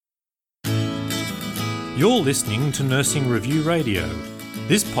You're listening to Nursing Review Radio.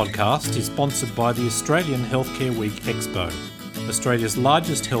 This podcast is sponsored by the Australian Healthcare Week Expo, Australia's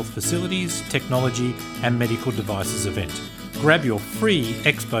largest health facilities, technology and medical devices event. Grab your free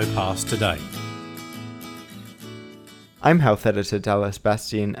Expo Pass today. I'm Health Editor Dallas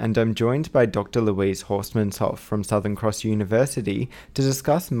Bastian, and I'm joined by Dr. Louise Horstmanshof from Southern Cross University to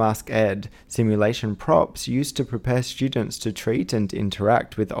discuss MaskEd, simulation props used to prepare students to treat and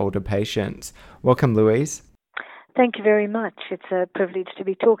interact with older patients. Welcome, Louise. Thank you very much. It's a privilege to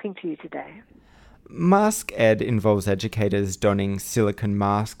be talking to you today. MaskEd involves educators donning silicone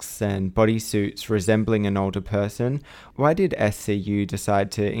masks and bodysuits resembling an older person. Why did SCU decide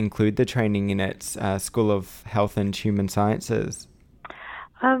to include the training in its School of Health and Human Sciences?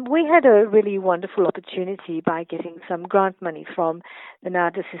 We had a really wonderful opportunity by getting some grant money from the now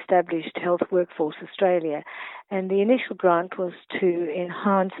disestablished Health Workforce Australia. And the initial grant was to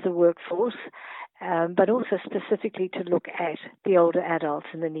enhance the workforce, but also specifically to look at the older adults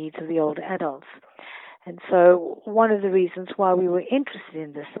and the needs of the older adults. And so one of the reasons why we were interested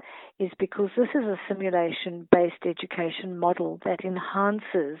in this is because this is a simulation-based education model that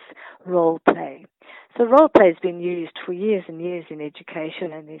enhances role play. So role play has been used for years and years in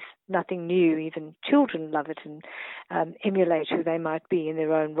education, and is nothing new. Even children love it and emulate who they might be in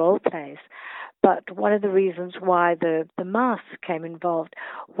their own role plays. But one of the reasons why the masks came involved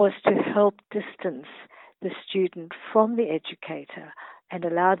was to help distance the student from the educator and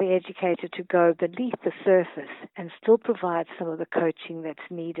allow the educator to go beneath the surface and still provide some of the coaching that's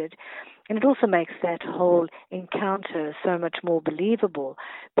needed. And it also makes that whole encounter so much more believable,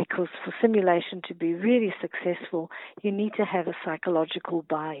 because for simulation to be really successful, you need to have a psychological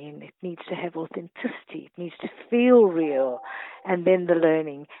buy-in. It needs to have authenticity. It needs to feel real. And then the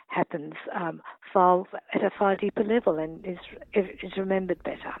learning happens at a far deeper level and is remembered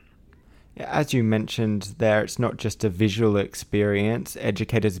better. As you mentioned there, it's not just a visual experience.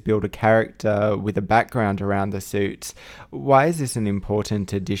 Educators build a character with a background around the suits. Why is this an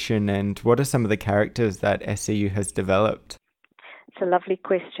important addition, and what are some of the characters that SCU has developed? It's a lovely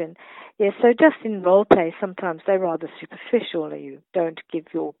question. Yes, so just in role play, sometimes they're rather superficial. You don't give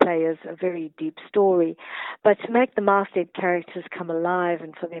your players a very deep story. But to make the MaskEd characters come alive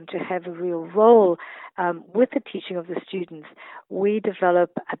and for them to have a real role with the teaching of the students, we develop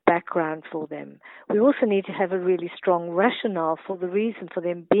a background for them. We also need to have a really strong rationale for the reason for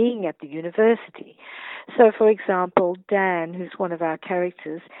them being at the university. So, for example, Dan, who's one of our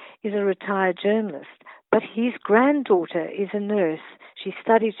characters, is a retired journalist, but his granddaughter is a nurse. She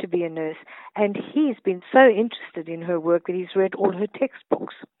studied to be a nurse, and he's been so interested in her work that he's read all her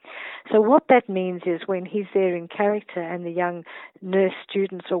textbooks. So what that means is when he's there in character and the young nurse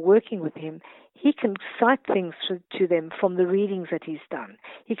students are working with him, he can cite things to them from the readings that he's done.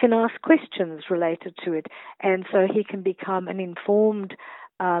 He can ask questions related to it, and so he can become an informed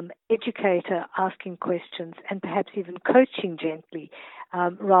educator asking questions and perhaps even coaching gently,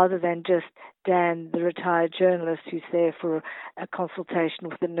 rather than just Dan, the retired journalist who's there for a consultation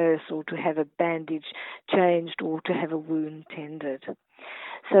with the nurse or to have a bandage changed or to have a wound tended.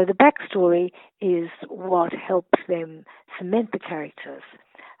 So the backstory is what helps them cement the characters.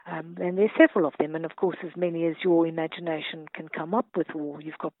 And there's several of them, and of course as many as your imagination can come up with, or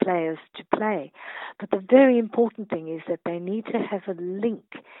you've got players to play. But the very important thing is that they need to have a link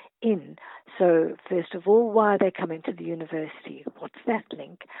in. So first of all, why are they coming to the university? What's that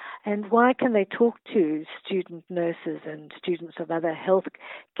link? And why can they talk to student nurses and students of other health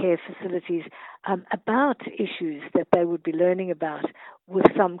care facilities about issues that they would be learning about with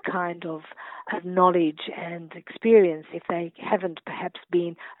some kind of knowledge and experience if they haven't perhaps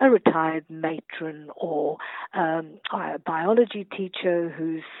been a retired matron or a biology teacher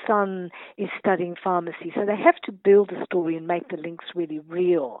whose son is studying pharmacy. So they have to build a story and make the links really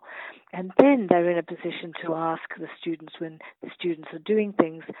real. And then they're in a position to ask the students, when the students are doing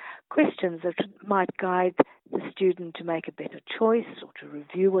things, questions that might guide the student to make a better choice or to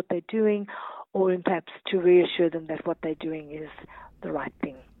review what they're doing, or perhaps to reassure them that what they're doing is the right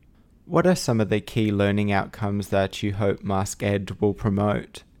thing. What are some of the key learning outcomes that you hope MaskEd will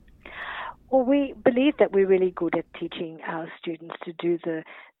promote? Well, we believe that we're really good at teaching our students to do the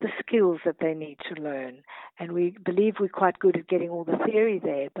skills that they need to learn. And we believe we're quite good at getting all the theory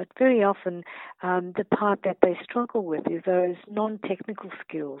there. But very often the part that they struggle with is those non-technical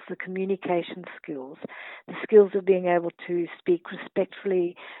skills, the communication skills, the skills of being able to speak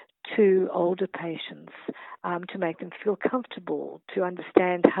respectfully to older patients, to make them feel comfortable, to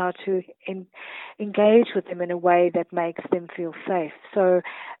understand how to engage with them in a way that makes them feel safe. So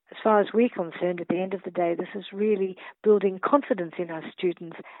as far as we're concerned, at the end of the day, this is really building confidence in our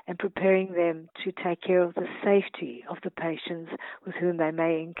students and preparing them to take care of the safety of the patients with whom they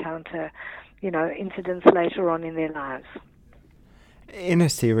may encounter, incidents later on in their lives. In a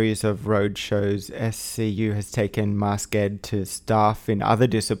series of road shows, SCU has taken Mask Ed to staff in other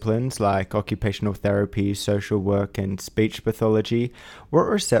disciplines like occupational therapy, social work, and speech pathology. What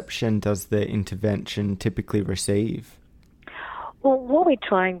reception does the intervention typically receive? Well, what we're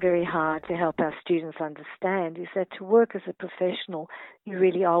trying very hard to help our students understand is that to work as a professional, you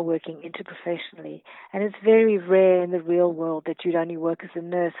really are working interprofessionally. And it's very rare in the real world that you'd only work as a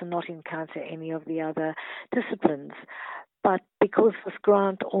nurse and not encounter any of the other disciplines. But because this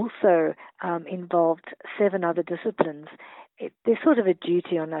grant also involved 7 other disciplines, there's sort of a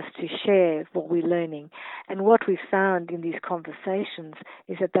duty on us to share what we're learning. And what we've found in these conversations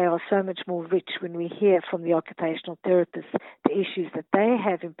is that they are so much more rich when we hear from the occupational therapists the issues that they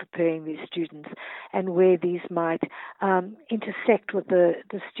have in preparing these students and where these might intersect with the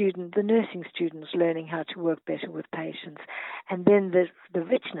nursing students learning how to work better with patients. And then the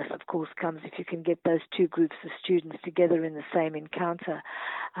richness, of course, comes if you can get those 2 groups of students together in the same encounter.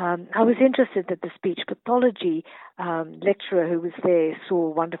 I was interested that the speech pathology lecturer who was there saw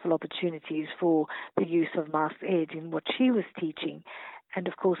wonderful opportunities for the use of Mask Ed in what she was teaching. And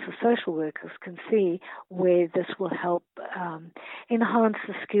of course, the social workers can see where this will help enhance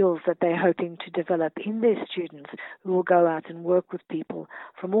the skills that they're hoping to develop in their students who will go out and work with people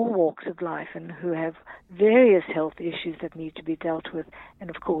from all walks of life and who have various health issues that need to be dealt with, and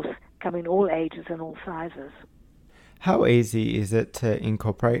of course, come in all ages and all sizes. How easy is it to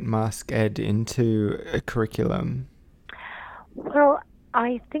incorporate Mask Ed into a curriculum? Well,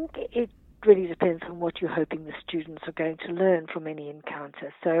 I think it really depends on what you're hoping the students are going to learn from any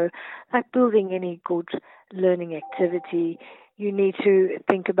encounter. So, like building any good learning activity, you need to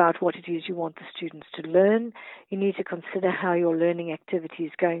think about what it is you want the students to learn. You need to consider how your learning activity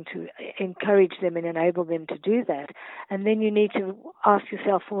is going to encourage them and enable them to do that. And then you need to ask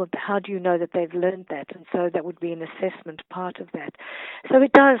yourself, well, how do you know that they've learned that? And so that would be an assessment part of that. So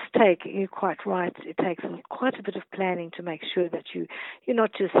it does take, you're quite right, it takes quite a bit of planning to make sure that you're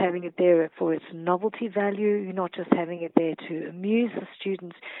not just having it there for its novelty value, you're not just having it there to amuse the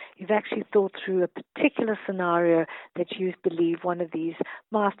students. You've actually thought through a particular scenario that you believe one of these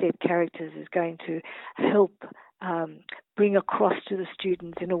Mask Ed characters is going to help bring across to the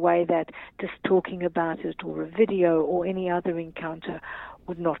students in a way that just talking about it or a video or any other encounter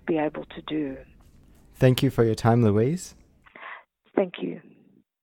would not be able to do. Thank you for your time, Louise. Thank you.